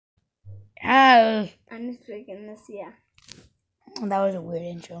Hi. I'm speaking this, yeah. That was a weird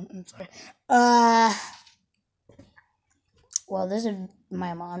intro. I'm sorry. Well, this is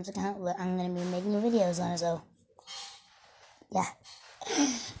my mom's account. I'm gonna be making videos on it, so yeah.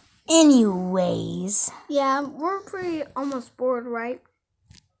 Anyways. Yeah, we're pretty almost bored, right?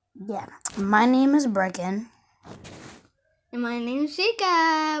 Yeah. My name is Brecken. And my name's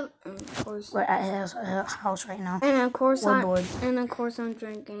Jacob. And of course, We're at his house right now. and of course, We're bored. I'm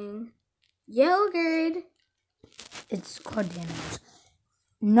drinking yogurt. It's called Daniels.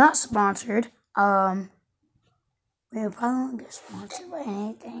 Not sponsored. We probably won't get sponsored by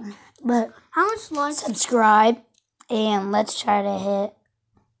anything. But How much likes? subscribe and let's try to hit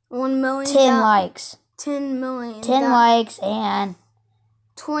 1 million. 10 likes. 10 million. 10 likes and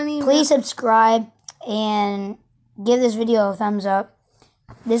 20. please subscribe and give this video a thumbs up.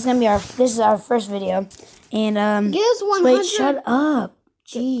 This is our first video. And Give us 100. wait, shut up.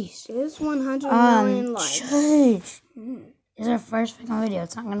 Jeez. Give us 100 million likes. Shush. This is our first freaking video.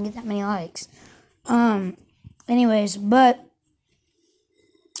 It's not gonna get that many likes. Anyways, but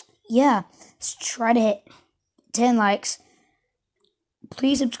yeah, let's try to hit 10 likes.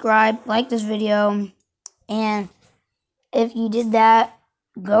 Please subscribe, like this video, and if you did that,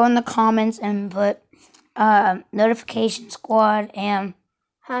 go in the comments and put notification squad, and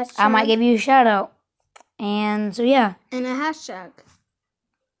Hashtag. I might give you a shout out. And so yeah, And a hashtag.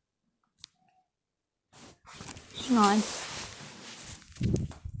 hang on.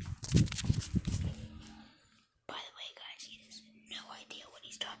 By the way, guys, he has no idea what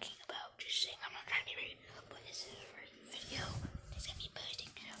he's talking about. Just saying, I'm not trying to be rude, but this is the first video that's gonna be posting,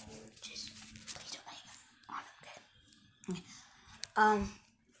 so just please don't hang on, okay?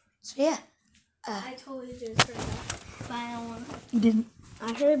 So yeah. I totally just heard that. But I don't want to. You didn't?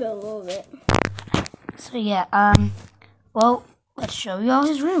 I heard a little bit. So yeah, well, let's show you all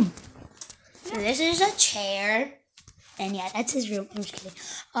his room. So this is a chair. And yeah, that's his room. I'm just kidding.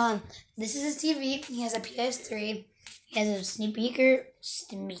 This is his TV. He has a PS3. He has a speaker.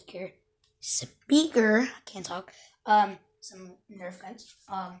 I can't talk. Some Nerf guns.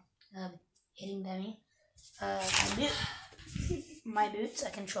 Hitting dummy. My boots. A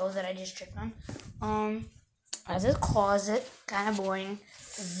controller that I just tripped on. Has a closet. Kind of boring.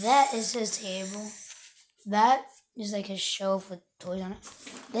 That is his table. That is like his shelf with toys on it.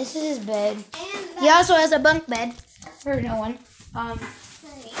 This is his bed. He also has a bunk bed. For no one. Oh,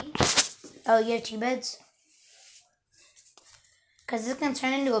 you have 2 beds? Because this can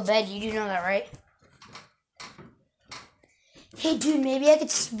turn into a bed. You do know that, right? Hey, dude, maybe I could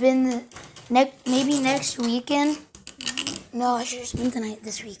spend maybe next weekend. No, I should have spent the night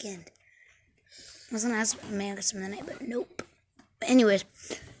this weekend. I was going to ask if maybe I could spend the night, but nope. But anyways,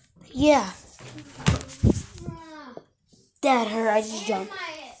 yeah. That hurt. I just jumped.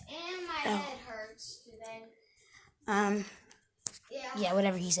 And my head hurts today. Yeah,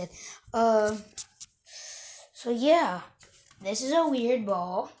 whatever he said. So yeah, this is a weird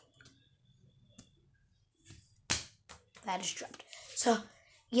ball. That is dropped. So,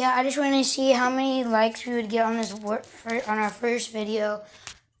 yeah, I just want to see how many likes we would get on this on our first video.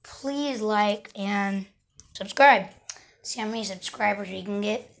 Please like and subscribe. See how many subscribers we can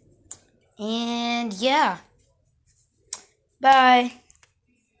get. And yeah. Bye.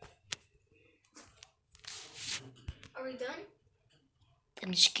 Are we done?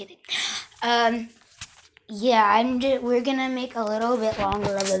 I'm just kidding. Yeah, we're gonna make a little bit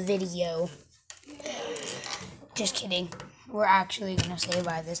longer of a video. Just kidding. We're actually gonna say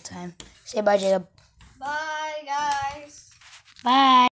bye this time. Say bye, Jacob. Bye, guys. Bye.